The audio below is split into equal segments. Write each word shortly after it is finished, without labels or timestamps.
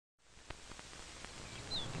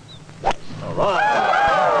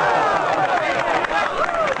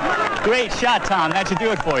Great shot, Tom. That should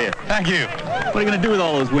do it for you. Thank you. What are you going to do with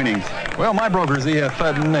all those winnings? Well, my broker's E.F.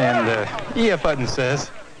 Hutton, and E.F. Hutton says...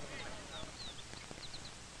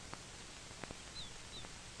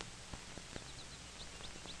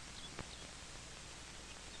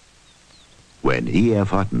 When E.F.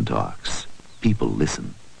 Hutton talks, people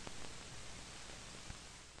listen.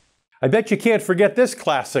 I bet you can't forget this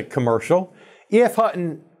classic commercial. E.F.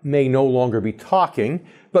 Hutton may no longer be talking,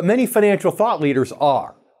 but many financial thought leaders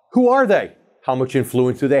are. Who are they? How much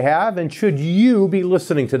influence do they have? And should you be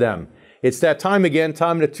listening to them? It's that time again,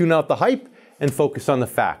 time to tune out the hype and focus on the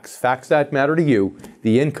facts. Facts that matter to you,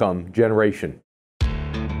 the income generation.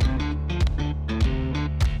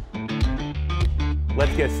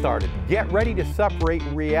 Let's get started. Get ready to separate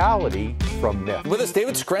reality from myth. With us,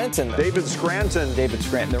 David Scranton. David Scranton. David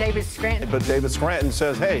Scranton. David Scranton. But David Scranton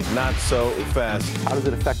says, hey, not so fast. How does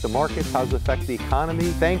it affect the markets? How does it affect the economy?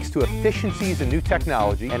 Thanks to efficiencies in new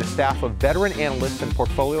technology and a staff of veteran analysts and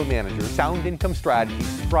portfolio managers, Sound Income Strategies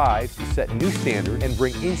strives to set new standards and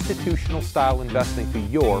bring institutional style investing to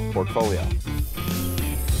your portfolio.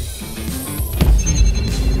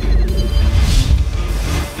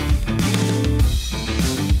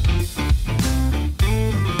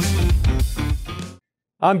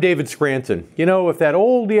 I'm David Scranton. You know, if that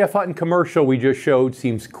old E.F. Hutton commercial we just showed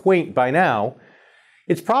seems quaint by now,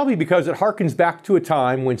 it's probably because it harkens back to a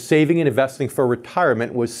time when saving and investing for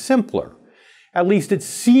retirement was simpler. At least it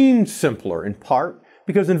seemed simpler, in part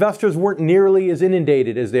because investors weren't nearly as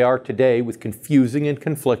inundated as they are today with confusing and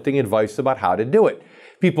conflicting advice about how to do it.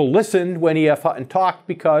 People listened when E.F. Hutton talked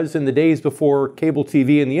because in the days before cable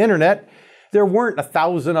TV and the internet, there weren't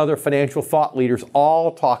 1,000 other financial thought leaders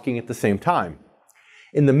all talking at the same time.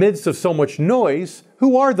 In the midst of so much noise,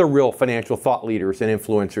 who are the real financial thought leaders and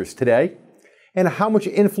influencers today? And how much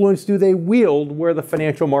influence do they wield where the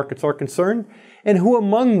financial markets are concerned? And who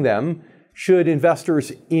among them should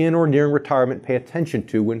investors in or near retirement pay attention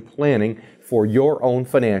to when planning for your own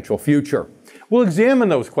financial future? We'll examine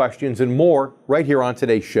those questions and more right here on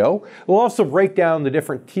today's show. We'll also break down the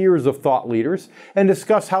different tiers of thought leaders and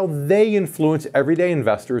discuss how they influence everyday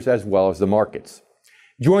investors as well as the markets.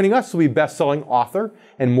 Joining us will be best-selling author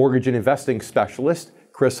and mortgage and investing specialist,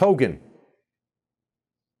 Chris Hogan.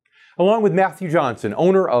 Along with Matthew Johnson,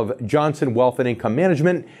 owner of Johnson Wealth and Income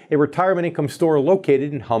Management, a retirement income store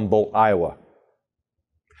located in Humboldt, Iowa.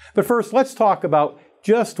 But first, let's talk about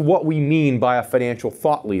just what we mean by a financial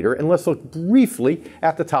thought leader, and let's look briefly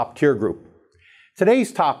at the top tier group.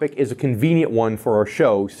 Today's topic is a convenient one for our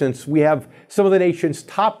show since we have some of the nation's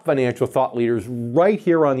top financial thought leaders right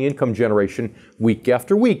here on the income generation week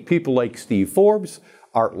after week. People like Steve Forbes,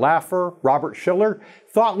 Art Laffer, Robert Schiller,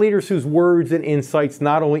 thought leaders whose words and insights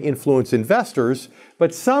not only influence investors,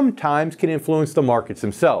 but sometimes can influence the markets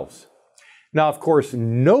themselves. Now, of course,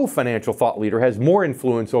 no financial thought leader has more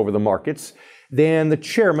influence over the markets than the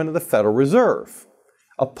chairman of the Federal Reserve,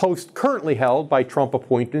 a post currently held by Trump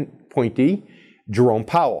appointee Jerome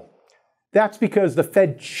Powell. That's because the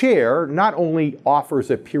Fed chair not only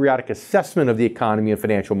offers a periodic assessment of the economy and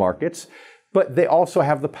financial markets, but they also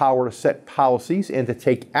have the power to set policies and to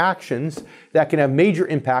take actions that can have major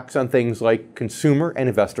impacts on things like consumer and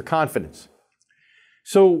investor confidence.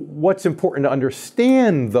 So what's important to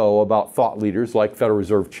understand, though, about thought leaders like Federal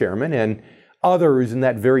Reserve Chairman and others in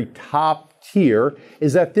that very top tier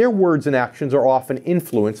is that their words and actions are often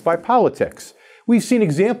influenced by politics. We've seen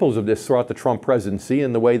examples of this throughout the Trump presidency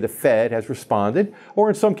in the way the Fed has responded, or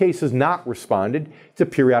in some cases not responded, to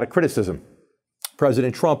periodic criticism.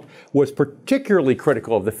 President Trump was particularly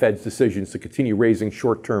critical of the Fed's decisions to continue raising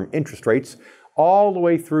short-term interest rates all the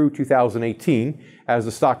way through 2018 as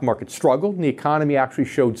the stock market struggled and the economy actually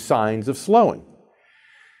showed signs of slowing.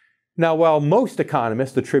 Now, while most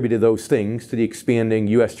economists attributed those things to the expanding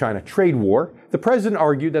U.S.-China trade war, the president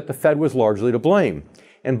argued that the Fed was largely to blame.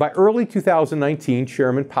 And by early 2019,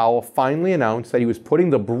 Chairman Powell finally announced that he was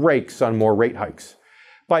putting the brakes on more rate hikes.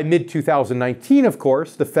 By mid-2019, of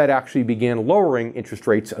course, the Fed actually began lowering interest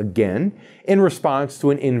rates again in response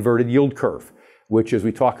to an inverted yield curve, which, as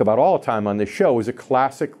we talk about all the time on this show, is a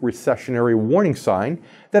classic recessionary warning sign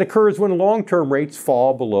that occurs when long-term rates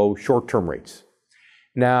fall below short-term rates.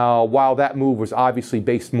 Now, while that move was obviously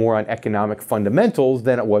based more on economic fundamentals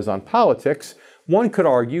than it was on politics, one could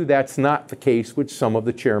argue that's not the case with some of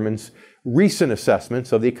the chairman's recent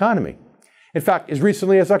assessments of the economy. In fact, as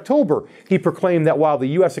recently as October, he proclaimed that while the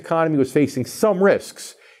U.S. economy was facing some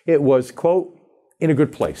risks, it was, quote, in a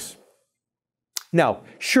good place. Now,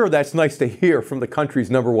 sure, that's nice to hear from the country's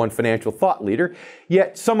 #1 financial thought leader,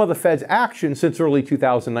 yet some of the Fed's actions since early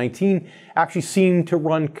 2019 actually seem to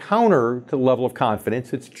run counter to the level of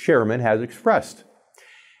confidence its chairman has expressed.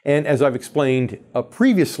 And as I've explained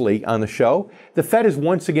previously on the show, the Fed is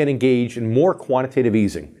once again engaged in more quantitative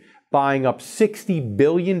easing, buying up $60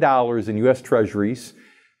 billion in U.S. Treasuries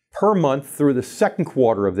per month through the second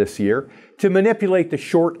quarter of this year to manipulate the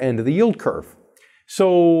short end of the yield curve. So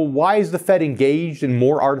why is the Fed engaged in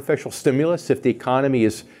more artificial stimulus if the economy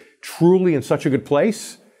is truly in such a good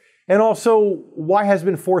place? And also, why has it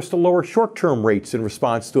been forced to lower short-term rates in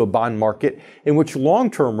response to a bond market in which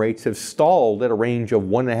long-term rates have stalled at a range of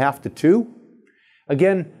 1.5 to 2?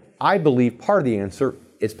 Again, I believe part of the answer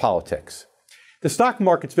is politics. The stock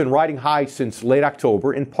market's been riding high since late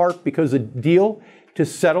October, in part because a deal to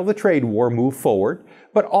settle the trade war moved forward,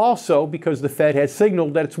 but also because the Fed has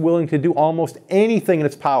signaled that it's willing to do almost anything in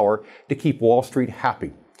its power to keep Wall Street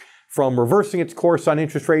happy, from reversing its course on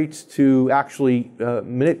interest rates to actually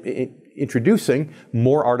introducing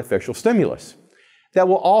more artificial stimulus. That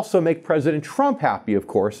will also make President Trump happy, of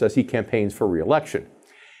course, as he campaigns for re-election.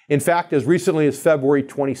 In fact, as recently as February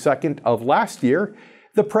 22nd of last year,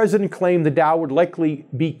 the president claimed the Dow would likely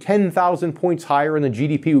be 10,000 points higher and the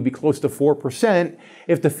GDP would be close to 4%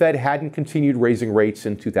 if the Fed hadn't continued raising rates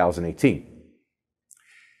in 2018.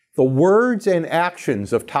 The words and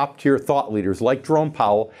actions of top-tier thought leaders like Jerome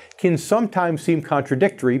Powell can sometimes seem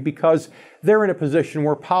contradictory because they're in a position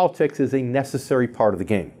where politics is a necessary part of the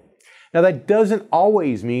game. Now, that doesn't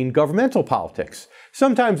always mean governmental politics.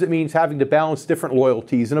 Sometimes it means having to balance different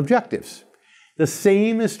loyalties and objectives. The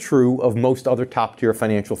same is true of most other top-tier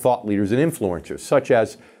financial thought leaders and influencers, such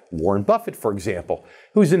as Warren Buffett, for example,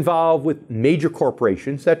 who's involved with major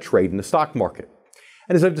corporations that trade in the stock market.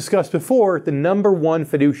 And as I've discussed before, the number one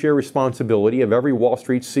fiduciary responsibility of every Wall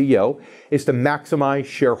Street CEO is to maximize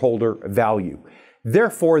shareholder value.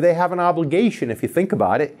 Therefore, they have an obligation, if you think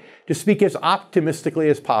about it, to speak as optimistically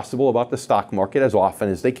as possible about the stock market as often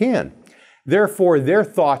as they can. Therefore, their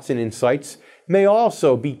thoughts and insights may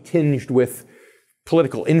also be tinged with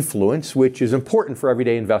political influence, which is important for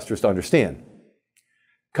everyday investors to understand.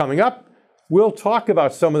 Coming up, we'll talk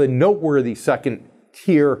about some of the noteworthy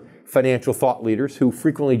second-tier financial thought leaders who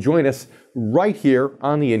frequently join us right here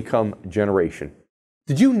on The Income Generation.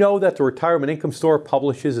 Did you know that the Retirement Income Store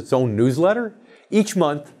publishes its own newsletter? Each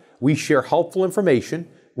month, we share helpful information,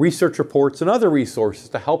 research reports, and other resources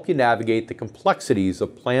to help you navigate the complexities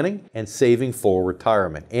of planning and saving for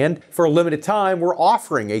retirement. And for a limited time, we're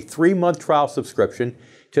offering a 3-month trial subscription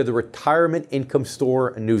to the Retirement Income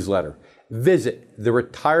Store newsletter. Visit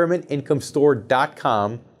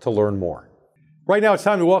theretirementincomestore.com to learn more. Right now, it's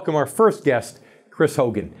time to welcome our first guest, Chris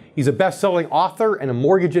Hogan. He's a best-selling author and a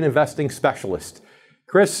mortgage and investing specialist.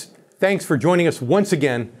 Chris, thanks for joining us once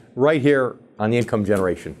again right here on The Income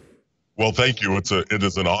Generation. Well, thank you. It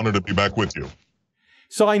is an honor to be back with you.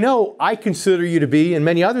 So I know I consider you to be, and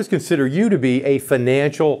many others consider you to be, a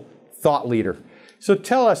financial thought leader. So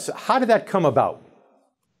tell us, how did that come about?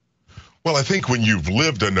 Well, I think when you've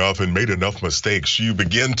lived enough and made enough mistakes, you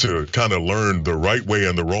begin to kind of learn the right way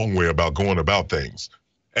and the wrong way about going about things.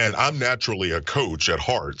 And I'm naturally a coach at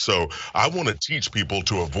heart, so I want to teach people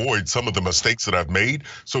to avoid some of the mistakes that I've made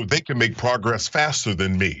so they can make progress faster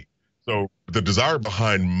than me. So the desire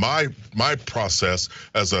behind my process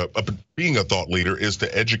as being a thought leader is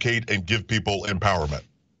to educate and give people empowerment.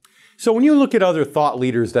 So when you look at other thought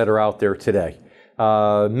leaders that are out there today,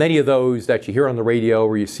 many of those that you hear on the radio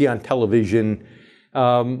or you see on television,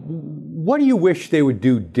 what do you wish they would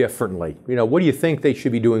do differently? You know, what do you think they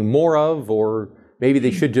should be doing more of, or maybe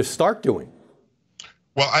they should just start doing?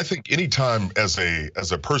 Well, I think anytime as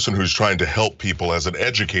a person who's trying to help people, as an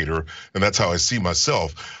educator, and that's how I see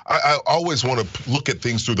myself, I always want to look at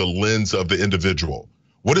things through the lens of the individual.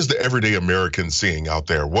 What is the everyday American seeing out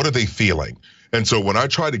there? What are they feeling? And so when I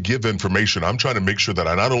try to give information, I'm trying to make sure that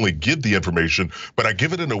I not only give the information, but I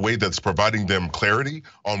give it in a way that's providing them clarity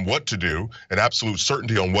on what to do and absolute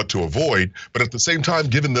certainty on what to avoid, but at the same time,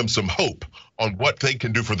 giving them some hope on what they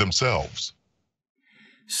can do for themselves.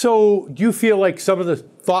 So do you feel like some of the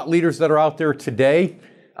thought leaders that are out there today,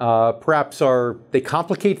 perhaps they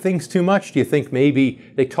complicate things too much? Do you think maybe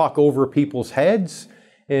they talk over people's heads?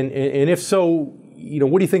 And if so, you know,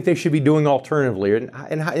 what do you think they should be doing alternatively?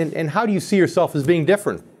 And how do you see yourself as being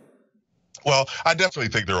different? Well, I definitely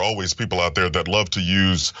think there are always people out there that love to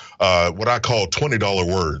use what I call $20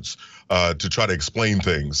 words to try to explain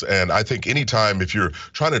things. And I think anytime if you're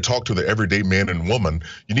trying to talk to the everyday man and woman,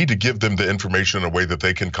 you need to give them the information in a way that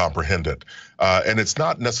they can comprehend it. And it's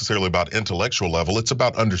not necessarily about intellectual level, it's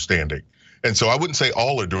about understanding. And so I wouldn't say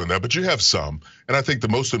all are doing that, but you have some. And I think the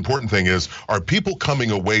most important thing is, are people coming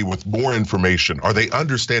away with more information? Are they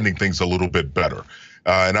understanding things a little bit better?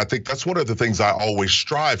 And I think that's one of the things I always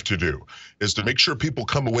strive to do, is to make sure people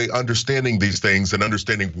come away understanding these things and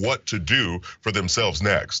understanding what to do for themselves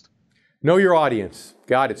next. Know your audience.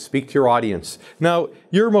 Got it. Speak to your audience. Now,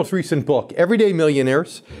 your most recent book, Everyday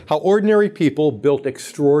Millionaires, How Ordinary People Built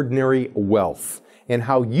Extraordinary Wealth, and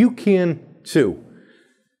how you can too.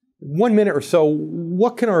 1 minute or so,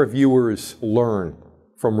 what can our viewers learn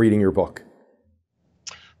from reading your book?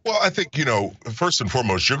 Well, I think, first and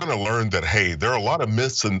foremost, you're going to learn that, hey, there are a lot of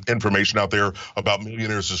myths and information out there about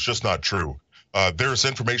millionaires. It's just not true. There's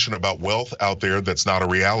information about wealth out there that's not a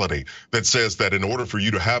reality, that says that in order for you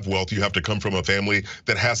to have wealth, you have to come from a family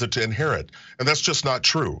that has it to inherit. And that's just not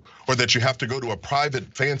true. Or that you have to go to a private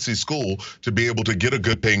fancy school to be able to get a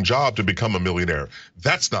good paying job to become a millionaire.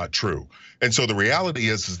 That's not true. And so the reality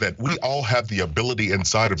is that we all have the ability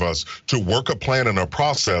inside of us to work a plan and a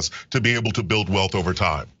process to be able to build wealth over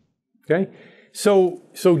time. Okay. So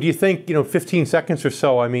do you think, 15 seconds or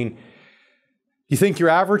so, you think your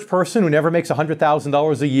average person who never makes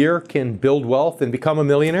 $100,000 a year can build wealth and become a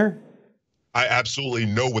millionaire? I absolutely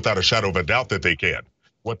know without a shadow of a doubt that they can.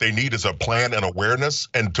 What they need is a plan and awareness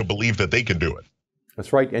and to believe that they can do it.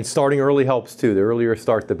 That's right. And starting early helps too. The earlier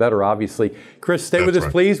start, the better, obviously. Chris, stay with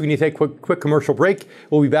us, please. We need to take a quick commercial break.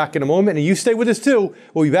 We'll be back in a moment. And you stay with us too.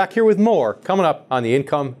 We'll be back here with more coming up on The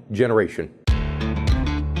Income Generation.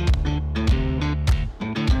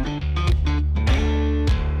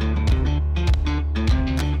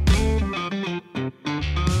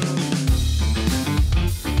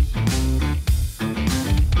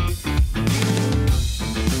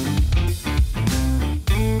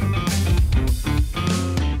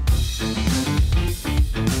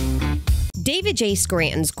 David J.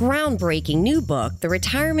 Scranton's groundbreaking new book, The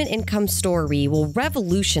Retirement Income Story, will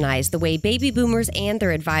revolutionize the way baby boomers and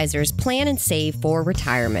their advisors plan and save for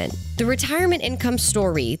retirement. The Retirement Income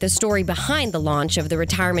Story, the story behind the launch of the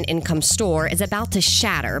Retirement Income Store, is about to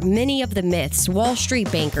shatter many of the myths Wall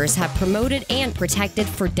Street bankers have promoted and protected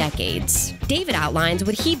for decades. David outlines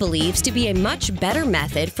what he believes to be a much better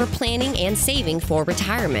method for planning and saving for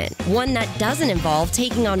retirement, one that doesn't involve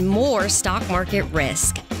taking on more stock market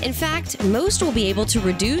risk. In fact, most will be able to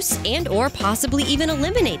reduce and or possibly even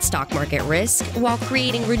eliminate stock market risk while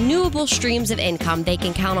creating renewable streams of income they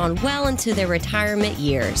can count on well into their retirement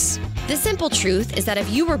years. The simple truth is that if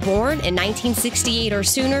you were born in 1968 or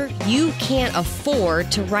sooner, you can't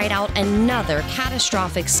afford to ride out another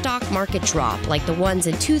catastrophic stock market drop like the ones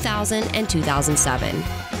in 2000 and 2007.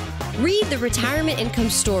 Read The Retirement Income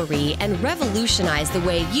Story and revolutionize the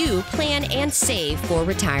way you plan and save for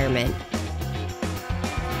retirement.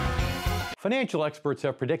 Financial experts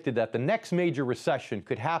have predicted that the next major recession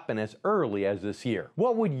could happen as early as this year.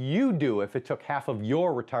 What would you do if it took half of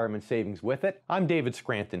your retirement savings with it? I'm David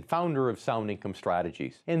Scranton, founder of Sound Income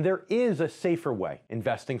Strategies. And there is a safer way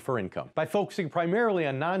investing for income. By focusing primarily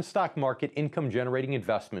on non-stock market income-generating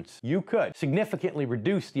investments, you could significantly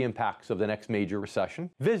reduce the impacts of the next major recession.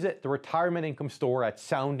 Visit the Retirement Income Store at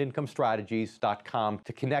soundincomestrategies.com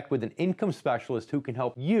to connect with an income specialist who can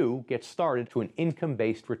help you get started to an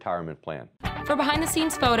income-based retirement plan. For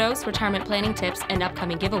behind-the-scenes photos, retirement planning tips, and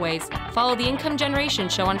upcoming giveaways, follow The Income Generation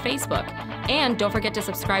Show on Facebook. And don't forget to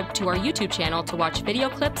subscribe to our YouTube channel to watch video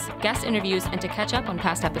clips, guest interviews, and to catch up on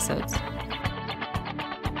past episodes.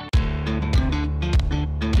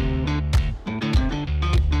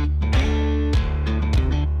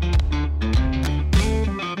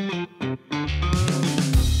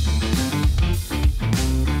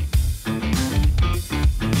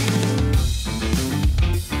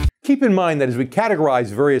 Keep in mind that as we categorize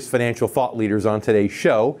various financial thought leaders on today's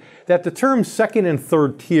show, that the terms second and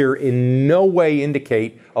third tier in no way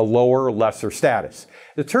indicate a lower or lesser status.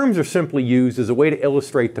 The terms are simply used as a way to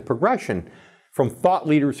illustrate the progression from thought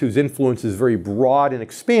leaders whose influence is very broad and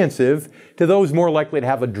expansive to those more likely to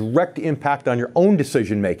have a direct impact on your own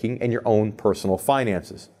decision making and your own personal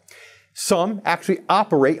finances. Some actually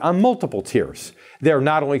operate on multiple tiers. They're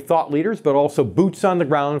not only thought leaders, but also boots on the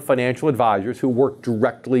ground financial advisors who work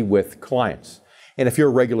directly with clients. And if you're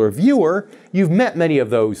a regular viewer, you've met many of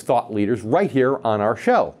those thought leaders right here on our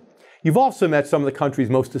show. You've also met some of the country's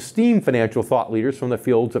most esteemed financial thought leaders from the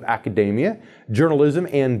fields of academia, journalism,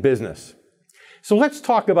 and business. So let's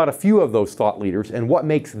talk about a few of those thought leaders and what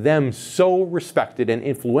makes them so respected and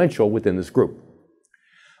influential within this group.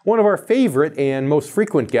 One of our favorite and most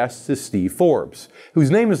frequent guests is Steve Forbes, whose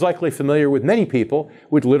name is likely familiar with many people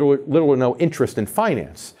with little or no interest in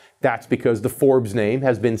finance. That's because the Forbes name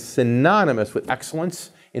has been synonymous with excellence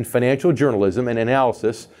in financial journalism and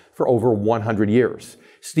analysis for over 100 years.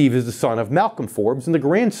 Steve is the son of Malcolm Forbes and the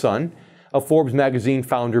grandson of Forbes magazine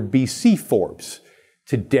founder B.C. Forbes.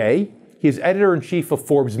 Today, He is editor-in-chief of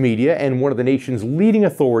Forbes Media and one of the nation's leading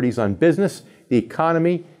authorities on business, the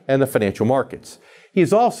economy, and the financial markets. He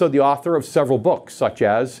is also the author of several books, such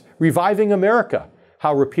as Reviving America,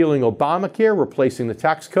 How Repealing Obamacare, Replacing the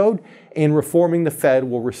Tax Code, and Reforming the Fed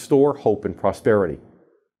Will Restore Hope and Prosperity.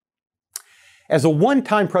 As a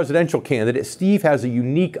one-time presidential candidate, Steve has a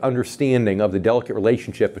unique understanding of the delicate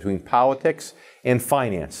relationship between politics and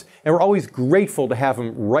finance, and we're always grateful to have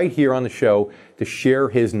him right here on the show to share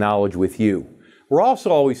his knowledge with you. We're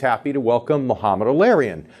also always happy to welcome Mohamed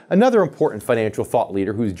El-Erian, another important financial thought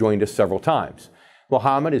leader who's joined us several times.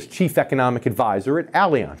 Mohamed is Chief Economic Advisor at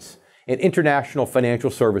Allianz, an international financial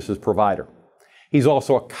services provider. He's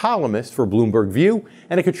also a columnist for Bloomberg View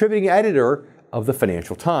and a contributing editor of the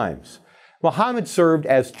Financial Times. Mohamed served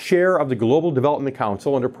as chair of the Global Development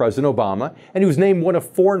Council under President Obama, and he was named one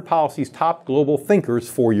of foreign policy's top global thinkers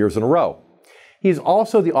 4 years in a row. He is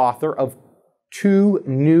also the author of 2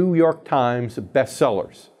 New York Times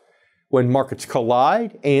bestsellers, When Markets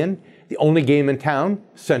Collide and The Only Game in Town,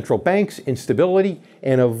 Central Banks, Instability,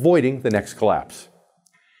 and Avoiding the Next Collapse.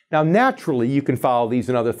 Now, naturally, you can follow these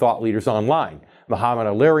and other thought leaders online. Mohamed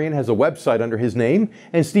El-Erian has a website under his name,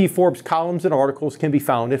 and Steve Forbes' columns and articles can be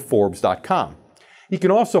found at Forbes.com. You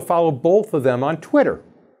can also follow both of them on Twitter.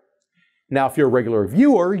 Now, if you're a regular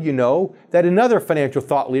viewer, you know that another financial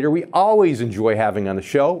thought leader we always enjoy having on the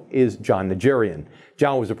show is John Najarian.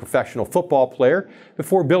 John was a professional football player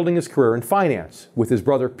before building his career in finance. With his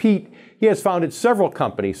brother Pete, he has founded several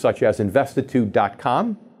companies such as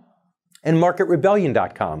Investitude.com and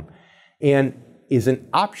MarketRebellion.com, and is an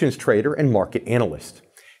options trader and market analyst.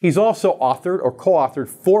 He's also authored or co-authored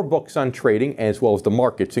 4 books on trading as well as the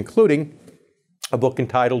markets, including a book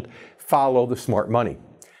entitled Follow the Smart Money.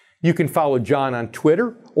 You can follow John on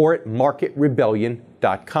Twitter or at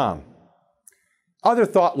MarketRebellion.com. Other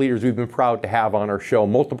thought leaders we've been proud to have on our show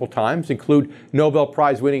multiple times include Nobel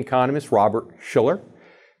Prize-winning economist Robert Shiller,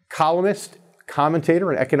 columnist,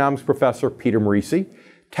 commentator, and economics professor Peter Morici,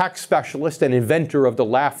 tax specialist and inventor of the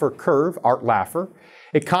Laffer curve, Art Laffer,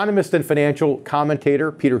 economist and financial commentator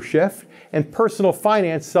Peter Schiff, and personal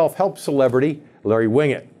finance self-help celebrity Larry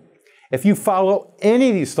Winget. If you follow any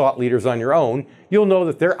of these thought leaders on your own, you'll know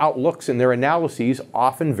that their outlooks and their analyses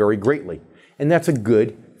often vary greatly. And that's a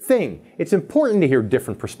good thing. It's important to hear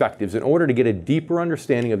different perspectives in order to get a deeper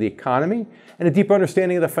understanding of the economy and a deeper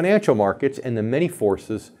understanding of the financial markets and the many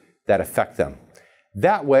forces that affect them.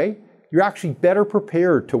 That way, you're actually better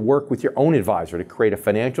prepared to work with your own advisor to create a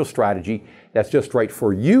financial strategy that's just right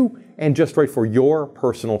for you and just right for your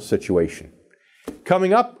personal situation.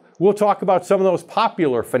 Coming up, we'll talk about some of those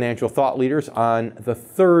popular financial thought leaders on the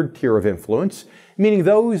 3rd tier of influence, meaning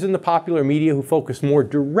those in the popular media who focus more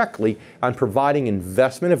directly on providing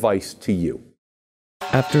investment advice to you.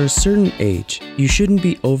 After a certain age, you shouldn't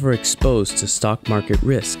be overexposed to stock market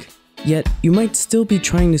risk. Yet, you might still be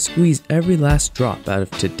trying to squeeze every last drop out of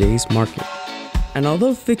today's market. And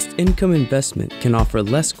although fixed income investment can offer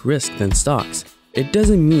less risk than stocks, it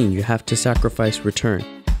doesn't mean you have to sacrifice return.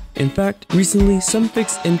 In fact, recently some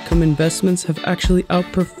fixed income investments have actually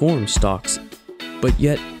outperformed stocks, but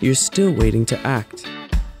yet you're still waiting to act.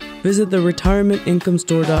 Visit the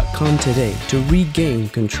retirementincomeStore.com today to regain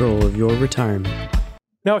control of your retirement.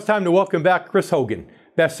 Now it's time to welcome back Chris Hogan,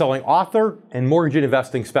 best-selling author and mortgage and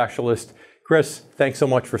investing specialist. Chris, thanks so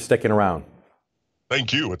much for sticking around.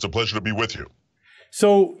 Thank you. It's a pleasure to be with you.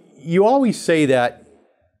 So you always say that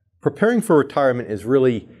preparing for retirement is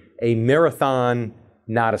really a marathon,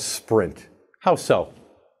 not a sprint. How so?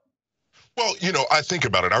 Well, I think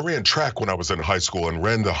about it. I ran track when I was in high school and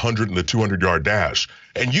ran the 100 and the 200-yard dash.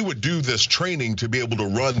 And you would do this training to be able to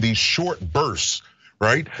run these short bursts,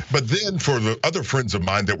 right? But then for the other friends of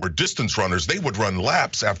mine that were distance runners, they would run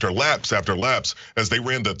laps after laps after laps as they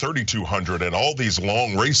ran the 3,200 and all these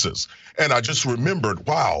long races. And I just remembered,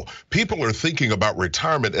 wow, people are thinking about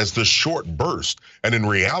retirement as this short burst. And in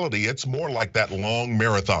reality, it's more like that long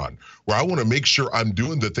marathon where I want to make sure I'm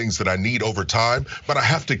doing the things that I need over time, but I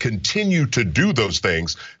have to continue to do those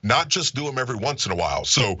things, not just do them every once in a while.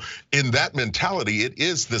 So in that mentality, it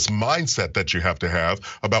is this mindset that you have to have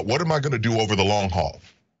about what am I going to do over the long haul?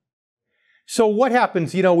 So what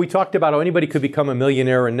happens, we talked about how anybody could become a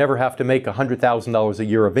millionaire and never have to make $100,000 a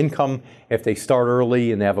year of income if they start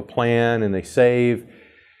early and they have a plan and they save.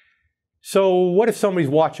 So what if somebody's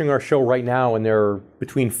watching our show right now and they're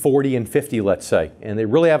between 40 and 50, let's say, and they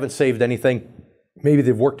really haven't saved anything? Maybe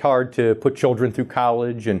they've worked hard to put children through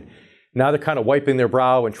college and now they're kind of wiping their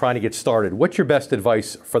brow and trying to get started. What's your best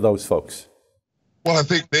advice for those folks? Well, I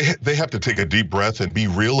think they have to take a deep breath and be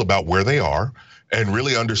real about where they are and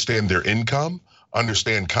really understand their income,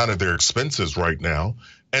 understand kind of their expenses right now,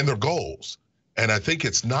 and their goals. And I think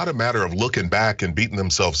it's not a matter of looking back and beating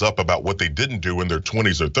themselves up about what they didn't do in their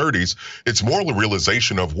 20s or 30s. It's more the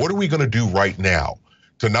realization of what are we going to do right now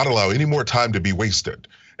to not allow any more time to be wasted,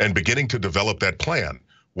 and beginning to develop that plan.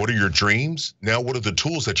 What are your dreams? Now, what are the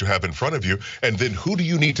tools that you have in front of you? And then who do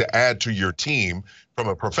you need to add to your team from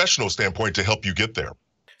a professional standpoint to help you get there?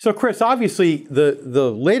 So Chris, obviously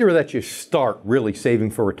the later that you start really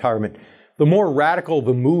saving for retirement, the more radical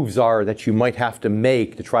the moves are that you might have to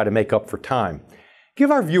make to try to make up for time. Give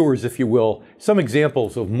our viewers, if you will, some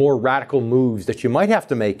examples of more radical moves that you might have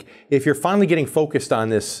to make if you're finally getting focused on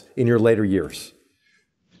this in your later years.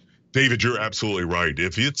 David, you're absolutely right.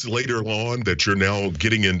 If it's later on that you're now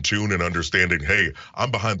getting in tune and understanding, hey,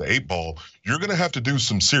 I'm behind the 8 ball, you're going to have to do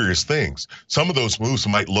some serious things. Some of those moves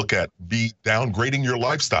might look at be downgrading your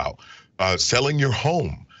lifestyle, selling your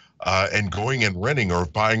home, and going and renting or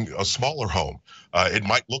buying a smaller home. It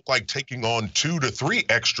might look like taking on 2 to 3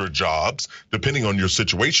 extra jobs, depending on your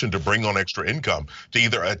situation, to bring on extra income, to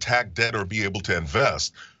either attack debt or be able to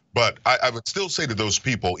invest. But I would still say to those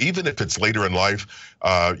people, even if it's later in life,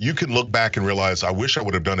 you can look back and realize, I wish I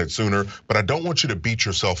would have done it sooner, but I don't want you to beat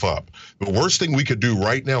yourself up. The worst thing we could do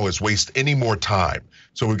right now is waste any more time.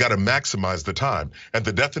 So we've got to maximize the time. And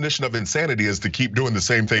the definition of insanity is to keep doing the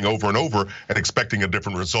same thing over and over and expecting a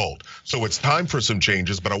different result. So it's time for some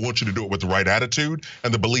changes, but I want you to do it with the right attitude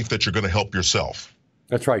and the belief that you're going to help yourself.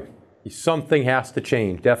 That's right. Something has to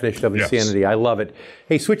change. Definition of insanity. Yes. I love it.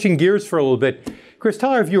 Hey, switching gears for a little bit. Chris,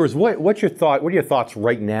 tell our viewers, what are your thoughts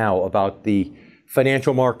right now about the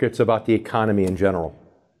financial markets, about the economy in general?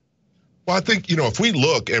 Well, I think, if we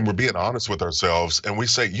look and we're being honest with ourselves and we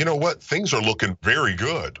say, you know what, things are looking very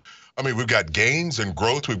good. I mean, we've got gains and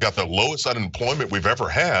growth. We've got the lowest unemployment we've ever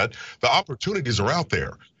had. The opportunities are out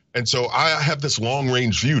there. And so I have this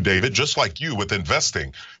long-range view, David, just like you with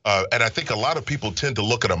investing. And I think a lot of people tend to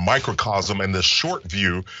look at a microcosm and the short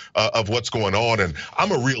view of what's going on. And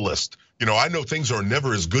I'm a realist. I know things are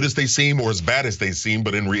never as good as they seem or as bad as they seem,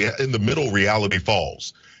 but in the middle, reality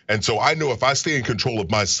falls. And so I know if I stay in control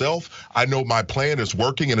of myself, I know my plan is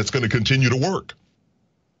working and it's going to continue to work.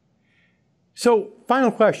 So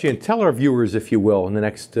final question, tell our viewers, if you will, in the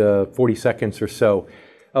next 40 seconds or so,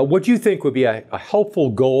 what do you think would be a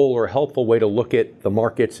helpful goal or a helpful way to look at the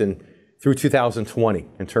markets through 2020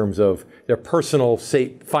 in terms of their personal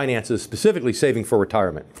finances, specifically saving for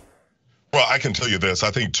retirement? Well, I can tell you this.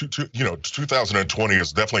 I think 2020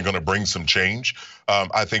 is definitely going to bring some change.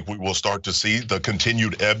 I think we will start to see the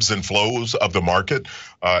continued ebbs and flows of the market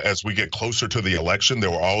as we get closer to the election.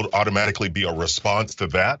 There will automatically be a response to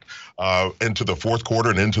that into the fourth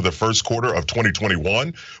quarter and into the first quarter of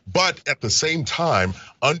 2021. But at the same time,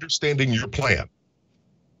 understanding your plan.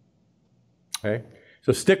 Okay.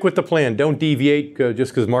 So stick with the plan. Don't deviate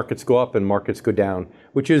just because markets go up and markets go down,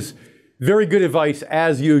 which is very good advice,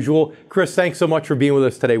 as usual. Chris, thanks so much for being with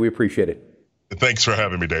us today. We appreciate it. Thanks for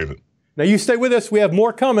having me, David. Now, you stay with us. We have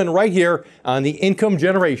more coming right here on the Income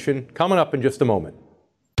Generation, coming up in just a moment.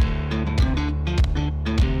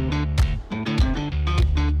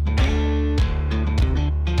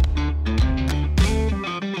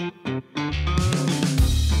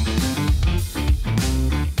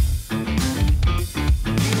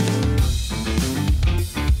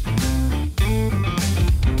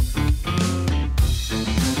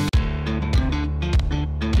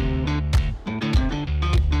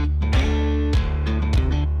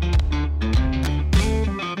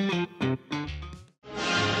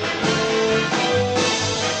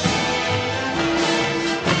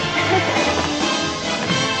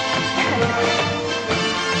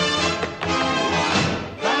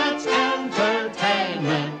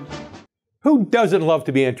 Who doesn't love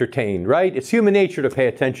to be entertained, right? It's human nature to pay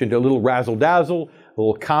attention to a little razzle-dazzle, a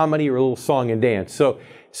little comedy, or a little song and dance.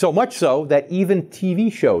 So much so that even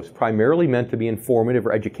TV shows, primarily meant to be informative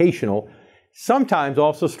or educational, sometimes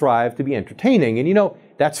also strive to be entertaining. And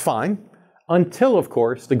that's fine, until, of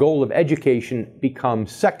course, the goal of education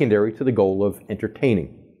becomes secondary to the goal of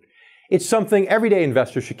entertaining. It's something everyday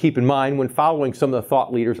investors should keep in mind when following some of the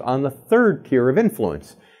thought leaders on the third tier of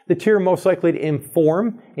influence, the tier most likely to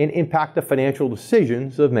inform and impact the financial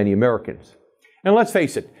decisions of many Americans. And let's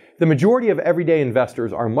face it, the majority of everyday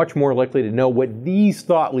investors are much more likely to know what these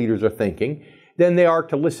thought leaders are thinking than they are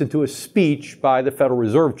to listen to a speech by the Federal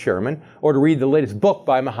Reserve Chairman or to read the latest book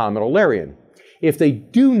by Mohamed Al-Arian. If they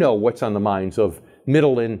do know what's on the minds of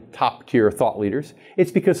middle and top tier thought leaders,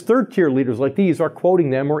 it's because third tier leaders like these are quoting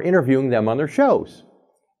them or interviewing them on their shows.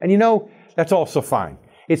 And that's also fine.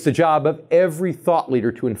 It's the job of every thought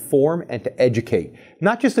leader to inform and to educate,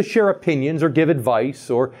 not just to share opinions or give advice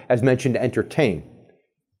or, as mentioned, to entertain.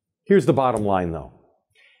 Here's the bottom line, though.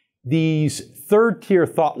 These third-tier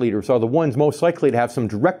thought leaders are the ones most likely to have some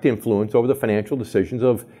direct influence over the financial decisions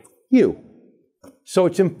of you. So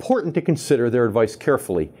it's important to consider their advice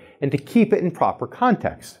carefully and to keep it in proper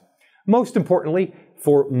context. Most importantly,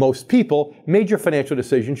 for most people, major financial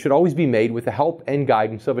decisions should always be made with the help and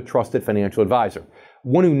guidance of a trusted financial advisor,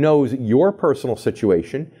 one who knows your personal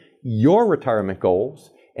situation, your retirement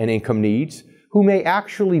goals and income needs, who may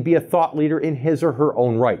actually be a thought leader in his or her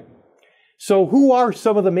own right. So who are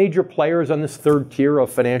some of the major players on this third tier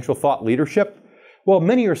of financial thought leadership? Well,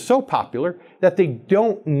 many are so popular that they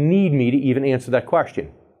don't need me to even answer that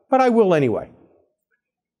question, but I will anyway.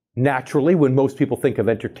 Naturally, when most people think of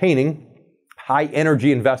entertaining,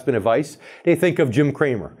 high-energy investment advice, they think of Jim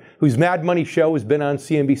Cramer, whose Mad Money show has been on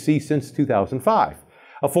CNBC since 2005.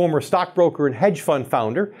 A former stockbroker and hedge fund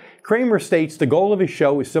founder, Cramer states the goal of his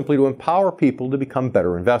show is simply to empower people to become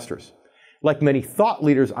better investors. Like many thought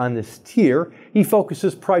leaders on this tier, he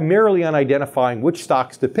focuses primarily on identifying which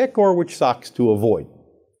stocks to pick or which stocks to avoid.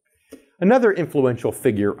 Another influential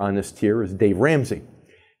figure on this tier is Dave Ramsey,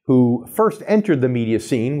 who first entered the media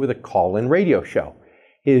scene with a call-in radio show.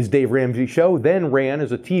 His Dave Ramsey Show then ran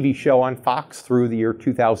as a TV show on Fox through the year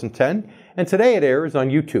 2010, and today it airs on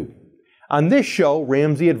YouTube. On this show,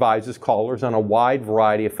 Ramsey advises callers on a wide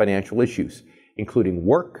variety of financial issues, including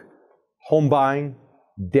work, home buying,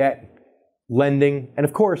 debt, lending, and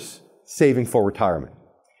of course, saving for retirement.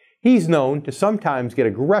 He's known to sometimes get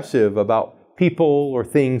aggressive about people or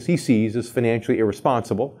things he sees as financially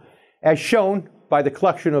irresponsible, as shown by the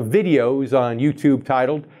collection of videos on YouTube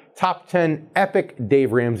titled Top 10 Epic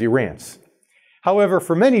Dave Ramsey Rants. However,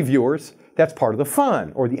 for many viewers, that's part of the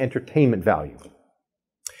fun or the entertainment value.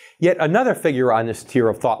 Yet another figure on this tier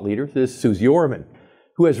of thought leaders is Susie Orman,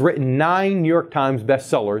 who has written 9 New York Times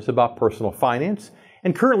bestsellers about personal finance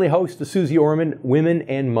and currently hosts the Susie Orman Women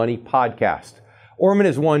and Money podcast. Orman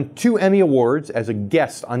has won 2 Emmy Awards as a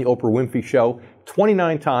guest on the Oprah Winfrey Show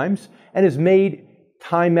 29 times and has made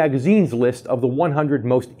Time Magazine's list of the 100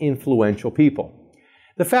 most influential people.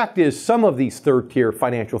 The fact is, some of these third-tier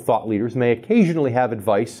financial thought leaders may occasionally have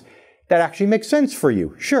advice that actually makes sense for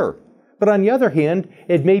you, sure. But on the other hand,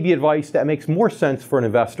 it may be advice that makes more sense for an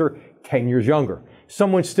investor 10 years younger,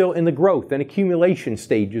 someone still in the growth and accumulation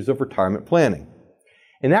stages of retirement planning.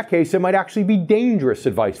 In that case, it might actually be dangerous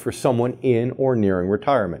advice for someone in or nearing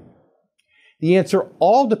retirement. The answer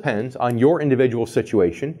all depends on your individual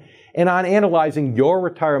situation and on analyzing your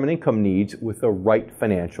retirement income needs with the right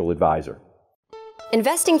financial advisor.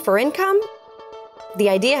 Investing for income? The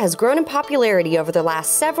idea has grown in popularity over the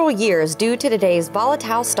last several years due to today's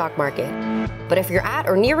volatile stock market. But if you're at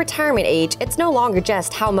or near retirement age, it's no longer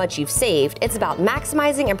just how much you've saved, it's about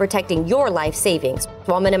maximizing and protecting your life savings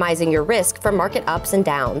while minimizing your risk from market ups and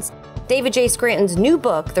downs. David J. Scranton's new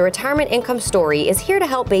book, The Retirement Income Story, is here to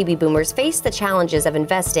help baby boomers face the challenges of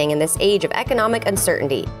investing in this age of economic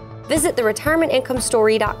uncertainty. Visit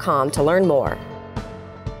theretirementincomestory.com to learn more.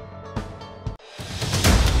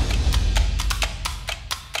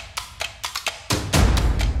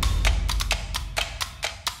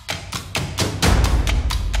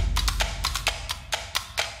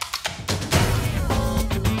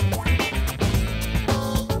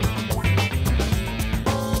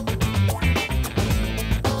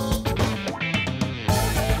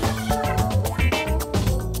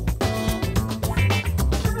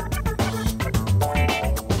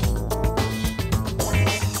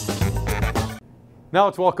 Now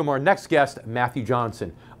let's welcome our next guest, Matthew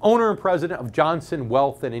Johnson, owner and president of Johnson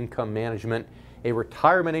Wealth and Income Management, a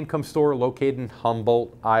retirement income store located in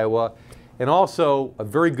Humboldt, Iowa, and also a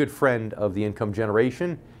very good friend of the income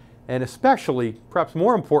generation, and especially, perhaps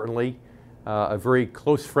more importantly, a very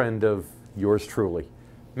close friend of yours truly.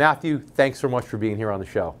 Matthew, thanks so much for being here on the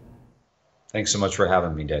show. Thanks so much for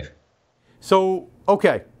having me, Dave. So,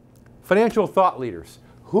 okay, financial thought leaders.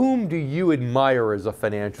 Whom do you admire as a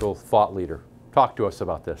financial thought leader? Talk to us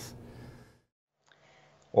about this.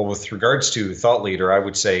 Well, with regards to thought leader, I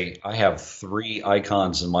would say I have 3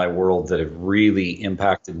 icons in my world that have really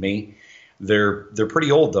impacted me. They're pretty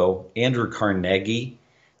old, though. Andrew Carnegie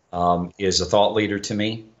is a thought leader to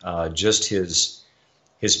me. Just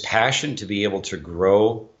his passion to be able to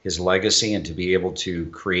grow his legacy and to be able to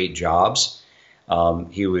create jobs.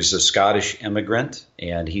 He was a Scottish immigrant,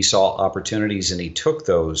 and he saw opportunities, and he took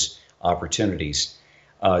those opportunities.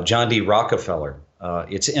 John D. Rockefeller.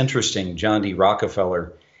 It's interesting, John D.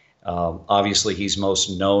 Rockefeller, obviously he's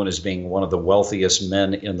most known as being one of the wealthiest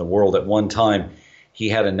men in the world. At one time, he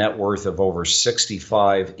had a net worth of over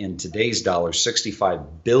in today's dollars, $65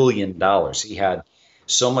 billion. He had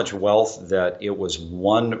so much wealth that it was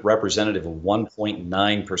one representative of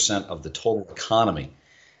 1.9% of the total economy.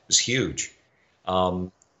 was huge.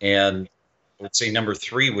 And I would say number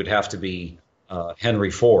 3 would have to be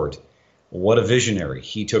Henry Ford. What a visionary.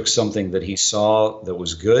 He took something that he saw that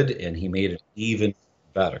was good and he made it even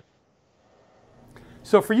better.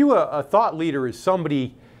 So for you, a thought leader is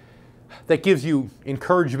somebody that gives you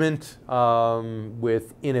encouragement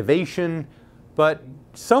with innovation, but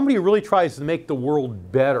somebody who really tries to make the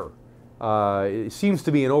world better. It seems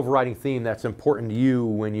to be an overriding theme that's important to you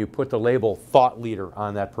when you put the label thought leader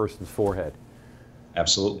on that person's forehead.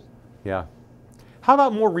 Absolutely. Yeah. How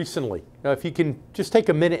about more recently? If you can just take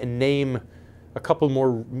a minute and name a couple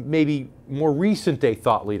more, maybe more recent day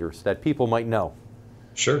thought leaders that people might know.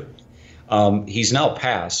 Sure. He's now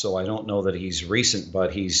passed, so I don't know that he's recent,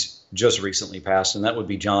 but he's just recently passed, and that would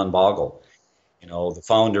be John Bogle, you know, the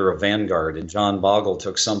founder of Vanguard. And John Bogle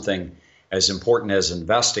took something as important as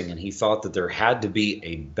investing, and he thought that there had to be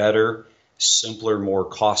a better, simpler, more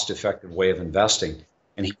cost-effective way of investing.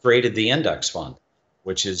 And he created the index fund,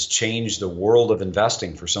 which has changed the world of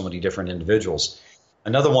investing for so many different individuals.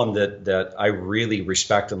 Another one that I really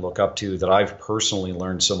respect and look up to, that I've personally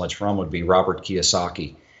learned so much from, would be Robert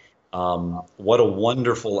Kiyosaki. What a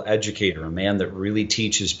wonderful educator, a man that really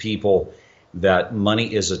teaches people that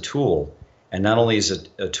money is a tool. And not only is it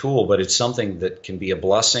a tool, but it's something that can be a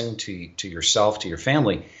blessing to yourself, to your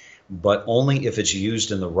family, but only if it's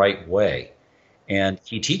used in the right way. And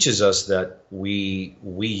he teaches us that we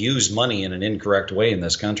use money in an incorrect way in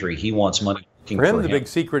this country. He wants money working for him. The big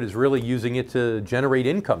secret is really using it to generate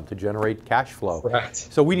income, to generate cash flow. Correct.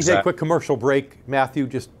 So we need to take a quick commercial break. Matthew,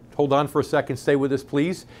 just hold on for a second. Stay with us,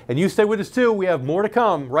 please. And you stay with us, too. We have more to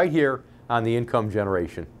come right here on The Income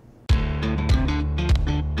Generation.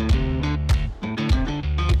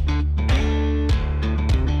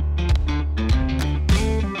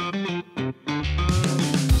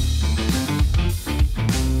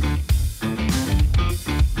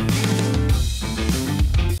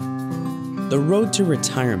 The road to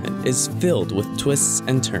retirement is filled with twists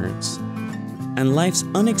and turns, and life's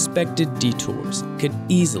unexpected detours could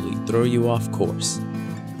easily throw you off course.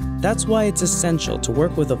 That's why it's essential to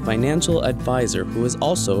work with a financial advisor who is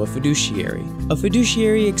also a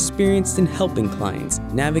fiduciary experienced in helping clients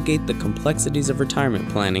navigate the complexities of retirement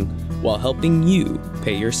planning while helping you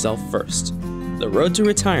pay yourself first. The road to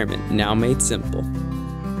retirement now made simple.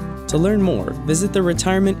 To learn more, visit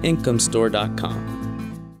theretirementinComeStore.com.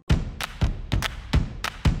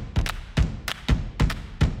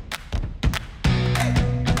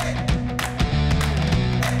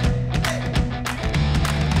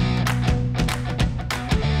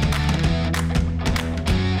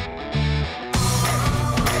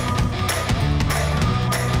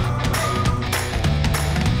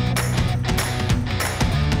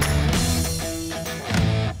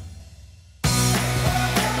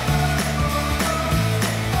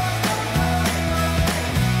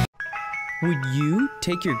 Would you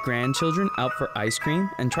take your grandchildren out for ice cream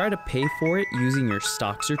and try to pay for it using your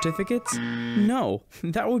stock certificates? No,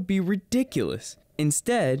 that would be ridiculous.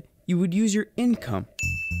 Instead, you would use your income.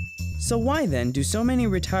 So why then do so many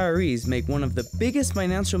retirees make one of the biggest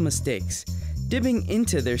financial mistakes, dipping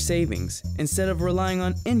into their savings instead of relying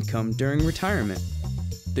on income during retirement?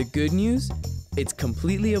 The good news? It's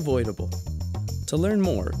completely avoidable. To learn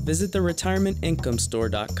more, visit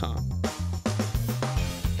theretirementinComeStore.com.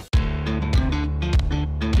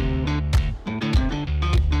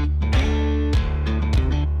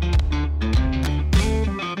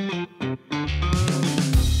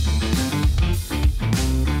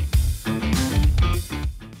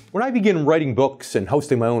 When I began writing books and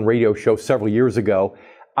hosting my own radio show several years ago,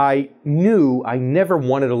 I knew I never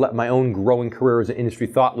wanted to let my own growing career as an industry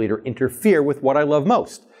thought leader interfere with what I love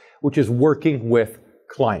most, which is working with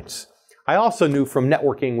clients. I also knew from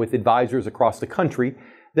networking with advisors across the country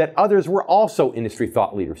that others were also industry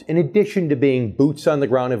thought leaders, in addition to being boots on the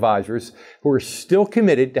ground advisors who are still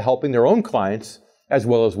committed to helping their own clients as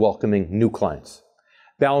well as welcoming new clients.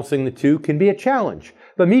 Balancing the two can be a challenge,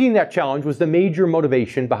 but meeting that challenge was the major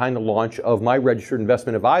motivation behind the launch of my registered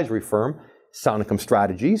investment advisory firm, Sound Income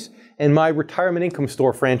Strategies, and my Retirement Income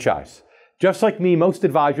Store franchise. Just like me, most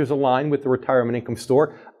advisors aligned with the Retirement Income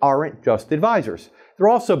Store aren't just advisors. They're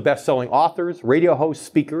also best-selling authors, radio hosts,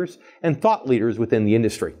 speakers, and thought leaders within the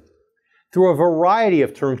industry. Through a variety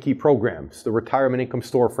of turnkey programs, the Retirement Income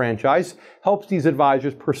Store franchise helps these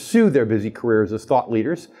advisors pursue their busy careers as thought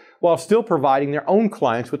leaders while still providing their own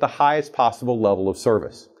clients with the highest possible level of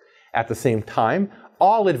service. At the same time,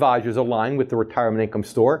 all advisors aligned with the Retirement Income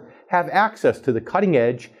Store have access to the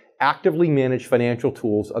cutting-edge, actively managed financial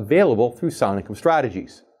tools available through Sound Income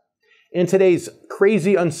Strategies. In today's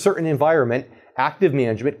crazy, uncertain environment, active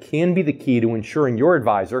management can be the key to ensuring your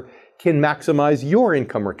advisor can maximize your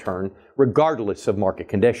income return regardless of market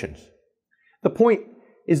conditions. The point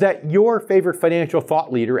is that your favorite financial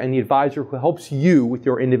thought leader and the advisor who helps you with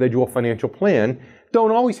your individual financial plan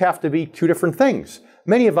don't always have to be two different things.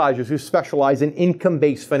 Many advisors who specialize in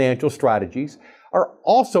income-based financial strategies are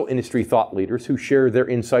also industry thought leaders who share their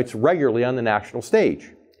insights regularly on the national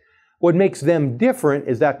stage. What makes them different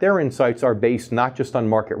is that their insights are based not just on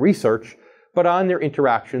market research, but on their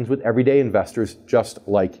interactions with everyday investors just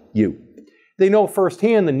like you. They know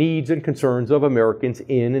firsthand the needs and concerns of Americans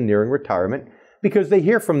in and nearing retirement because they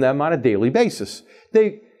hear from them on a daily basis.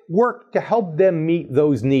 They work to help them meet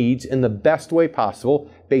those needs in the best way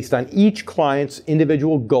possible based on each client's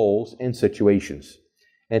individual goals and situations.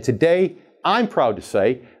 And today, I'm proud to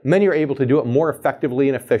say many are able to do it more effectively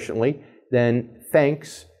and efficiently than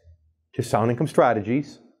thanks to Sound Income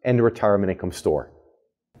Strategies and the Retirement Income Store.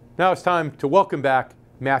 Now it's time to welcome back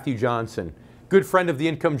Matthew Johnson, good friend of the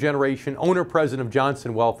income generation, owner-president of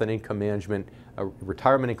Johnson Wealth and Income Management, a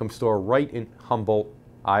retirement income store right in Humboldt,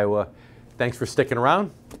 Iowa. Thanks for sticking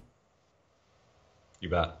around. You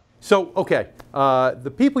bet. So, okay,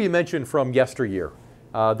 the people you mentioned from yesteryear,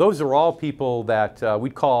 those are all people that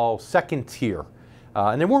we'd call second tier.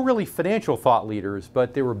 And they weren't really financial thought leaders,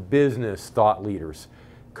 but they were business thought leaders.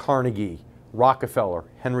 Carnegie, Rockefeller,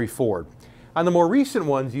 Henry Ford. On the more recent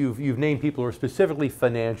ones, you've named people who are specifically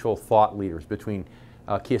financial thought leaders between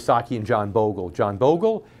Kiyosaki and John Bogle. John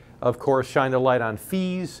Bogle, of course, shined a light on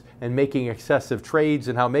fees and making excessive trades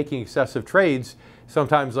and how making excessive trades,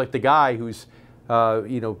 sometimes like the guy who's,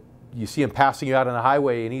 you see him passing you out on the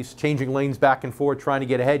highway and he's changing lanes back and forth trying to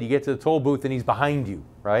get ahead. You get to the toll booth and he's behind you,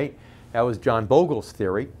 right? That was John Bogle's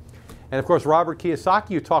theory. And of course, Robert Kiyosaki,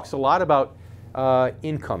 who talks a lot about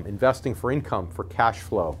income, investing for income, for cash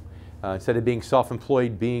flow. Instead of being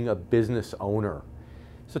self-employed, being a business owner.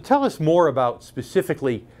 So tell us more about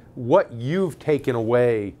specifically what you've taken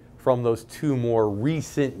away from those two more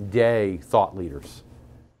recent day thought leaders.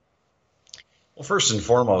 Well, first and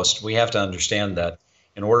foremost, we have to understand that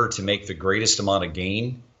in order to make the greatest amount of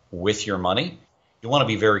gain with your money, you want to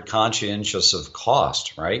be very conscientious of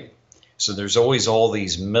cost, right? So there's always all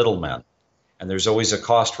these middlemen, and there's always a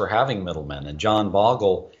cost for having middlemen. And John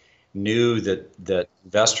Bogle knew that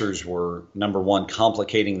investors were, number one,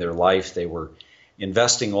 complicating their life. They were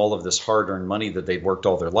investing all of this hard-earned money that they'd worked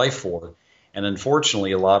all their life for. And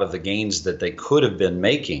unfortunately, a lot of the gains that they could have been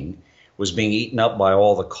making was being eaten up by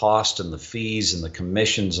all the cost and the fees and the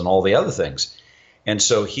commissions and all the other things. And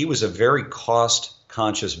so he was a very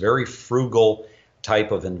cost-conscious, very frugal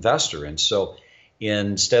type of investor. And so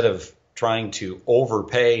instead of trying to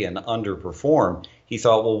overpay and underperform, he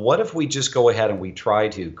thought, well, what if we just go ahead and we try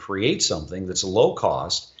to create something that's low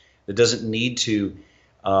cost, that doesn't need to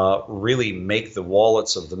really make the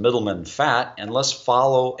wallets of the middlemen fat, and let's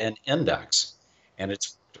follow an index. And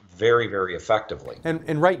it's very, very effectively.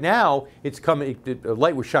 And right now, it's coming, the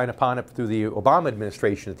light was shined upon it through the Obama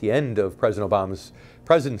administration at the end of President Obama's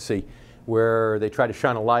presidency, where they try to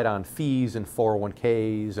shine a light on fees and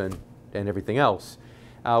 401ks and everything else.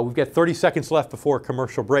 We've got 30 seconds left before a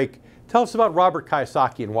commercial break. Tell us about Robert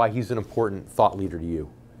Kiyosaki and why he's an important thought leader to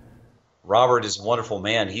you. Robert is a wonderful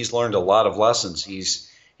man. He's learned a lot of lessons. He's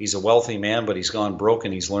a wealthy man, but he's gone broke,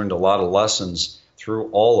 and he's learned a lot of lessons through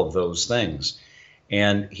all of those things.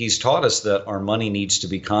 And he's taught us that our money needs to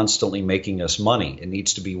be constantly making us money. It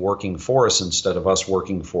needs to be working for us instead of us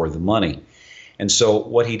working for the money. And so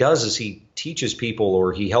what he does is he teaches people,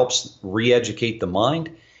 or he helps re-educate the mind,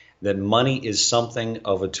 that money is something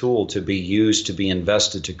of a tool to be used, to be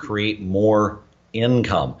invested, to create more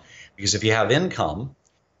income. Because if you have income,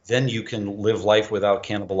 then you can live life without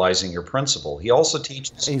cannibalizing your principal. He also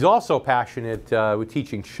teaches... And he's also passionate with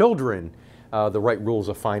teaching children the right rules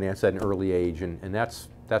of finance at an early age, and that's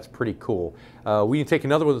pretty cool. We can take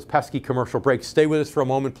another one of those pesky commercial breaks. Stay with us for a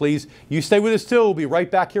moment, please. You stay with us too. We'll be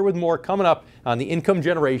right back here with more coming up on the Income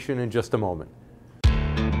Generation in just a moment.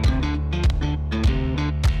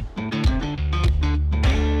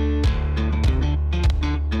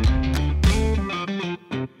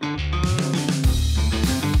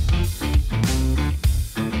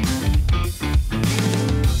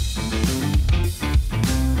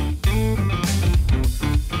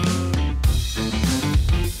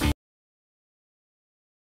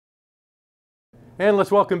 And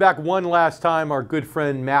let's welcome back one last time our good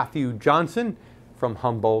friend Matthew Johnson from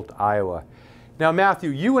Humboldt, Iowa. Now,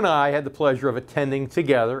 Matthew, you and I had the pleasure of attending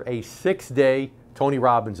together a 6-day Tony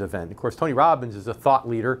Robbins event. Of course, Tony Robbins is a thought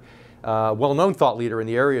leader, well-known thought leader in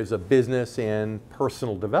the areas of business and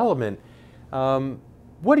personal development.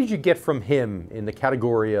 What did you get from him in the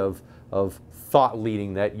category of thought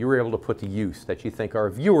leading that you were able to put to use that you think our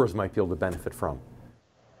viewers might be able to benefit from?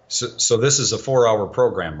 So this is a 4-hour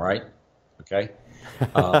program, right? Okay.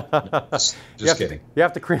 Just kidding. You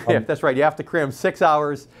have to cram. That's right. You have to cram 6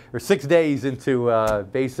 hours or 6 days into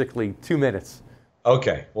basically 2 minutes.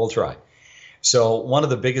 Okay, we'll try. So one of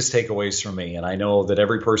the biggest takeaways for me, and I know that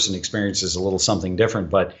every person experiences a little something different,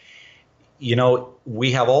 but you know,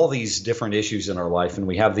 we have all these different issues in our life, and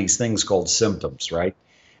we have these things called symptoms, right?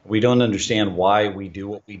 We don't understand why we do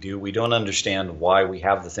what we do. We don't understand why we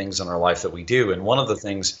have the things in our life that we do. And one of the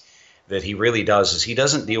things that he really does is he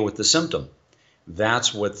doesn't deal with the symptom.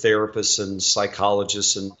 That's what therapists and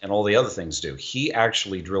psychologists and all the other things do. He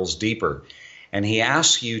actually drills deeper, and he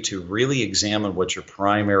asks you to really examine what your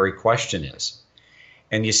primary question is.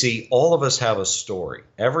 And you see, all of us have a story.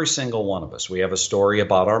 Every single one of us. We have a story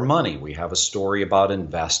about our money. We have a story about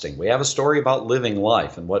investing. We have a story about living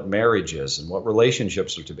life and what marriage is and what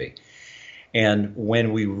relationships are to be. And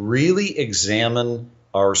when we really examine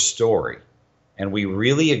our story and we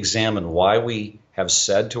really examine why we have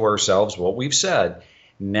said to ourselves what we've said,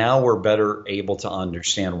 now we're better able to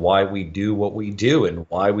understand why we do what we do and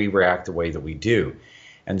why we react the way that we do.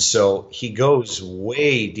 And so he goes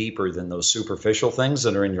way deeper than those superficial things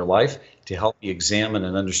that are in your life to help you examine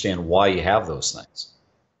and understand why you have those things.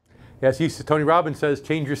 Yes, Tony Robbins says,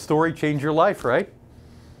 change your story, change your life, right?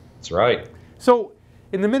 That's right. So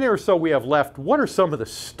in the minute or so we have left, what are some of the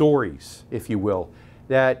stories, if you will,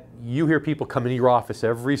 that you hear people come into your office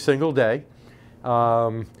every single day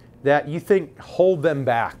that you think hold them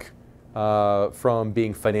back from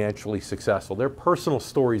being financially successful? They're personal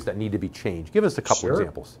stories that need to be changed. Give us a couple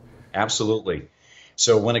examples. Absolutely.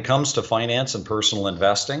 So when it comes to finance and personal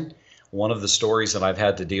investing, one of the stories that I've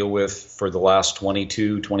had to deal with for the last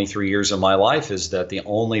 22, 23 years of my life is that the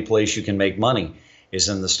only place you can make money is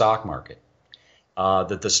in the stock market.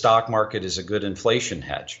 That the stock market is a good inflation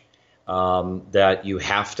hedge. That you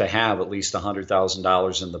have to have at least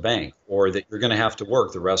 $100,000 in the bank, or that you're going to have to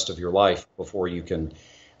work the rest of your life before you can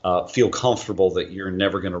feel comfortable that you're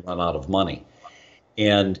never going to run out of money.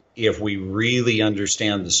 And if we really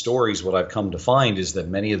understand the stories, what I've come to find is that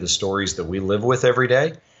many of the stories that we live with every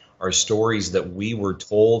day are stories that we were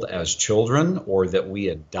told as children or that we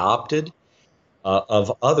adopted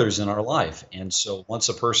of others in our life. And so once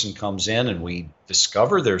a person comes in and we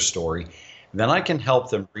discover their story, then I can help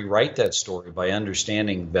them rewrite that story by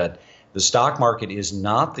understanding that the stock market is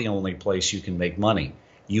not the only place you can make money.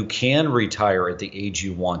 You can retire at the age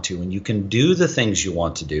you want to, and you can do the things you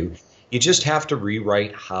want to do. You just have to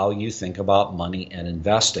rewrite how you think about money and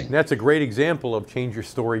investing. And that's a great example of change your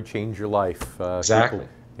story, change your life. Exactly.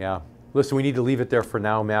 People, yeah. Listen, we need to leave it there for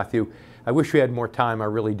now, Matthew. I wish we had more time. I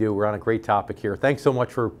really do. We're on a great topic here. Thanks so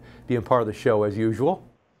much for being part of the show as usual.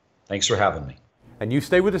 Thanks for having me. And you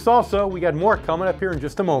stay with us also. We got more coming up here in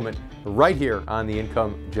just a moment, right here on The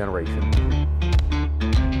Income Generation.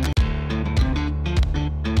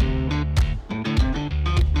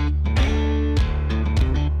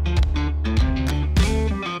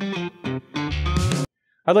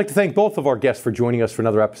 I'd like to thank both of our guests for joining us for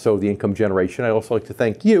another episode of The Income Generation. I'd also like to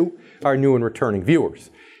thank you, our new and returning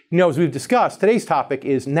viewers. You know, as we've discussed, today's topic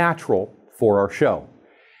is natural for our show.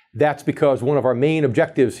 That's because one of our main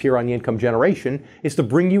objectives here on The Income Generation is to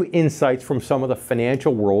bring you insights from some of the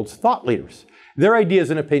financial world's thought leaders. Their ideas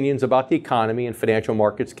and opinions about the economy and financial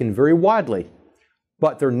markets can vary widely,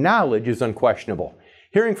 but their knowledge is unquestionable.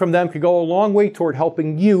 Hearing from them could go a long way toward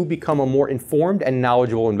helping you become a more informed and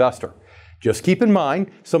knowledgeable investor. Just keep in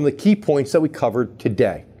mind some of the key points that we covered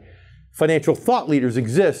today. Financial thought leaders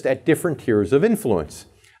exist at different tiers of influence.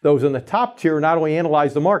 Those in the top tier not only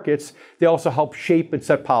analyze the markets, they also help shape and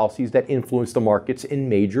set policies that influence the markets in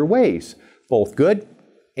major ways, both good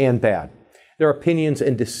and bad. Their opinions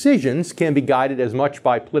and decisions can be guided as much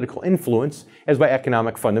by political influence as by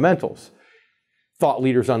economic fundamentals. Thought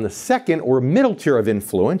leaders on the second or middle tier of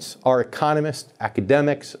influence are economists,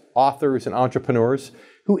 academics, authors, and entrepreneurs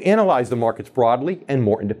who analyze the markets broadly and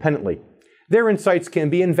more independently. Their insights can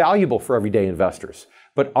be invaluable for everyday investors,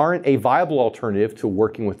 but aren't a viable alternative to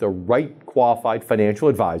working with the right qualified financial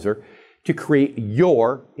advisor to create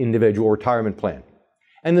your individual retirement plan.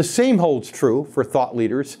 And the same holds true for thought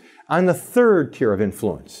leaders on the third tier of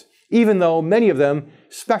influence, even though many of them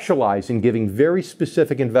specialize in giving very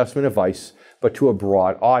specific investment advice, but to a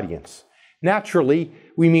broad audience. Naturally,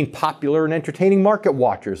 we mean popular and entertaining market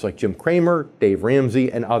watchers like Jim Cramer, Dave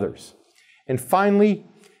Ramsey, and others. And finally,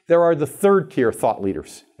 there are the third tier thought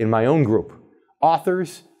leaders in my own group.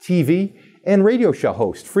 Authors, TV, and radio show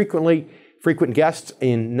hosts, frequent guests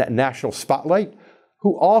in national spotlight,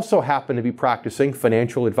 who also happen to be practicing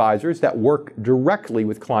financial advisors that work directly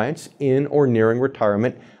with clients in or nearing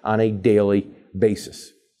retirement on a daily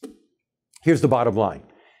basis. Here's the bottom line.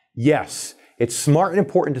 Yes, it's smart and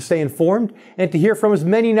important to stay informed and to hear from as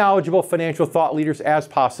many knowledgeable financial thought leaders as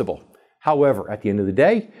possible. However, at the end of the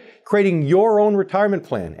day, creating your own retirement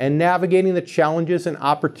plan and navigating the challenges and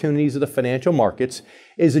opportunities of the financial markets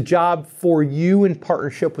is a job for you in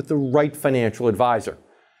partnership with the right financial advisor,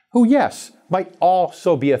 who, yes, might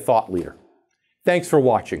also be a thought leader. Thanks for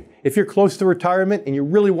watching. If you're close to retirement and you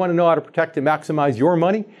really want to know how to protect and maximize your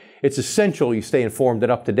money, it's essential you stay informed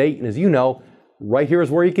and up to date. And as you know, right here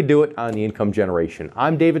is where you can do it on the Income Generation.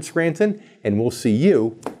 I'm David Scranton, and we'll see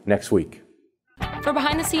you next week. For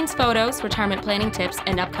behind-the-scenes photos, retirement planning tips,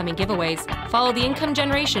 and upcoming giveaways, follow the Income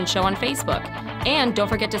Generation Show on Facebook. And don't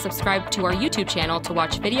forget to subscribe to our YouTube channel to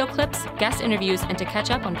watch video clips, guest interviews, and to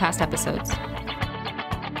catch up on past episodes.